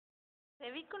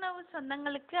செவிக்குணவு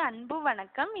சொந்தங்களுக்கு அன்பு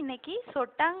வணக்கம். இன்னைக்கு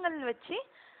சொட்டாங்கல் வச்சு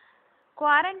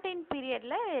குவாரண்டைன்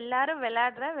பீரியட்ல எல்லாரும்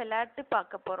விளையாடுற விளையாட்டு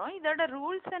பார்க்க போறோம். இதோட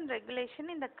ரூல்ஸ் அண்ட் ரெகுலேஷன்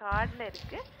இந்த கார்டில்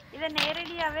இருக்கு. இதை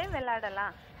நேரடியாகவே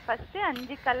விளையாடலாம். ஃபர்ஸ்ட்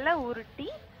 5 கல்லை உருட்டி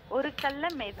ஒரு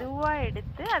கல்லை மெதுவாக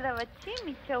எடுத்து அதை வச்சு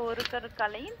மிச்சம் ஒரு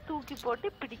கல்லையும் தூக்கி போட்டு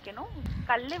பிடிக்கணும்.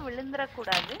 கல்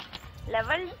விழுந்துடக்கூடாது.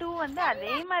 லெவல் 2 வந்து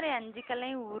அதே மாதிரி 5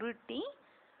 கல்லையும் உருட்டி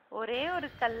ஒரே ஒரு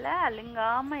கல்லை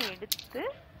அழுங்காமல் எடுத்து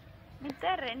மித்த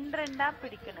ரெண்டா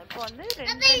பிடிக்கணும். இப்போ வந்து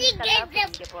ரெண்டு கல்லா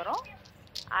பிடிக்க போறோம்.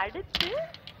 அடுத்து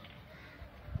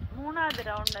 3வது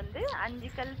ரவுண்ட் வந்து 5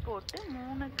 கல் போட்டு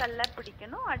 3 கல்லை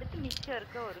பிடிக்கணும். அடுத்து மிச்சம்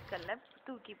இருக்க ஒரு கல்லை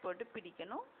தூக்கி போட்டு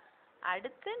பிடிக்கணும்.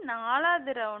 அடுத்து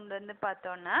 4வது ரவுண்ட் வந்து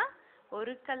பார்த்தோம்னா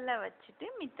ஒரு கல்லை வச்சுட்டு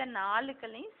மித்த 4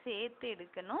 கல்லையும் சேர்த்து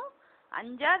எடுக்கணும்.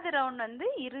 5வது ரவுண்ட் வந்து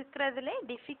இருக்கிறதுலே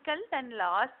டிஃபிகல்ட் அண்ட்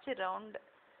லாஸ்ட் ரவுண்ட்.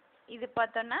 இது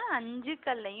பார்த்தோம்னா 5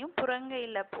 கல்லையும்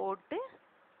புறங்கையில் போட்டு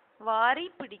வாரி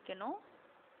பிடிக்கணும்.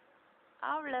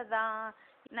 அவ்வளோதான்.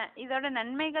 இதோட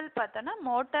நன்மைகள் பார்த்தோன்னா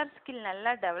மோட்டார் ஸ்கில்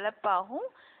நல்லா டெவலப் ஆகும்.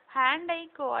 ஹேண்ட் ஐ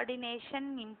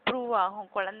கோஆர்டினேஷன் இம்ப்ரூவ் ஆகும்.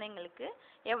 குழந்தைங்களுக்கு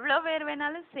எவ்வளோ பேர்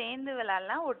வேணாலும் சேர்ந்து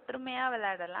விளையாடலாம், ஒற்றுமையாக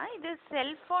விளையாடலாம். இது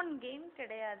செல்ஃபோன் கேம்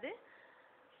கிடையாது.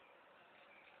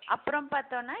 அப்புறம்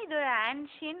பார்த்தோன்னா இது ஒரு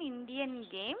ஆன்ஷியன் இந்தியன்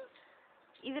கேம்.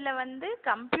 இதில் வந்து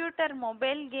கம்ப்யூட்டர்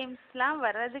மொபைல் கேம்ஸ்லாம்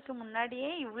வர்றதுக்கு முன்னாடியே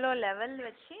இவ்வளோ லெவல்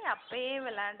வச்சு அப்பயே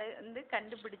வந்து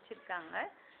கண்டுபிடிச்சிருக்காங்க.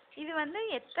 இது வந்து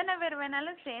எத்தனை பேர்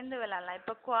வேணாலும் சேர்ந்து விளையாடலாம்.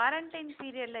 இப்போ குவாரண்டைன்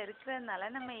பீரியடில் இருக்கிறதுனால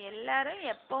நம்ம எல்லாரும்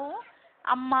எப்போவும்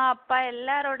அம்மா அப்பா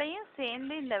எல்லாரோடையும்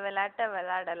சேர்ந்து இந்த விளையாட்டை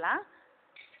விளையாடலாம்.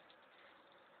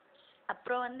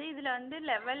 அப்புறம் வந்து இதில் வந்து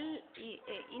லெவல்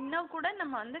இன்னும் கூட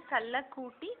நம்ம வந்து கல்லை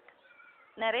கூட்டி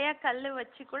நிறைய கல்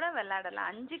வச்சு கூட விளையாடலாம்.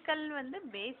 5 கல் வந்து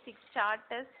பேசிக்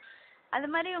ஸ்டார்டர்ஸ். அது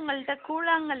மாதிரி உங்கள்கிட்ட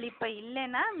கூழாங்கல் இப்போ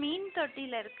இல்லைன்னா மீன்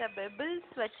தொட்டியில் இருக்க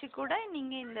பெபிள்ஸ் வச்சு கூட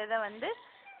நீங்கள் இந்த இதை வந்து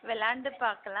விளையாண்டு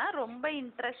பார்க்கலாம். ரொம்ப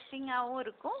இன்ட்ரெஸ்டிங்காகவும்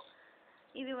இருக்கும்.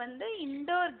 இது வந்து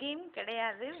இன்டோர் கேம்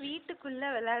கிடையாது. வீட்டுக்குள்ளே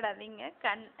விளையாடாதீங்க.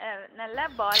 நல்லா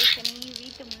பால்கனி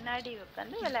வீட்டு முன்னாடி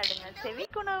உட்காந்து விளையாடுங்க.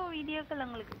 செவிக்குணவு வீடியோக்கள்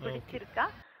உங்களுக்கு பிடிச்சிருக்கா?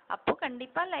 அப்போ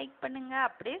கண்டிப்பாக லைக் பண்ணுங்கள்.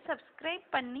 அப்படியே சப்ஸ்கிரைப்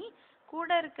பண்ணி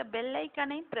கூட இருக்க பெல்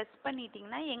ஐக்கானை ப்ரெஸ்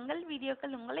பண்ணிட்டீங்கன்னா எங்கள்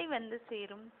வீடியோக்கள் உங்களை வந்து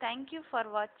சேரும். தேங்க்யூ ஃபார்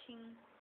வாட்சிங்.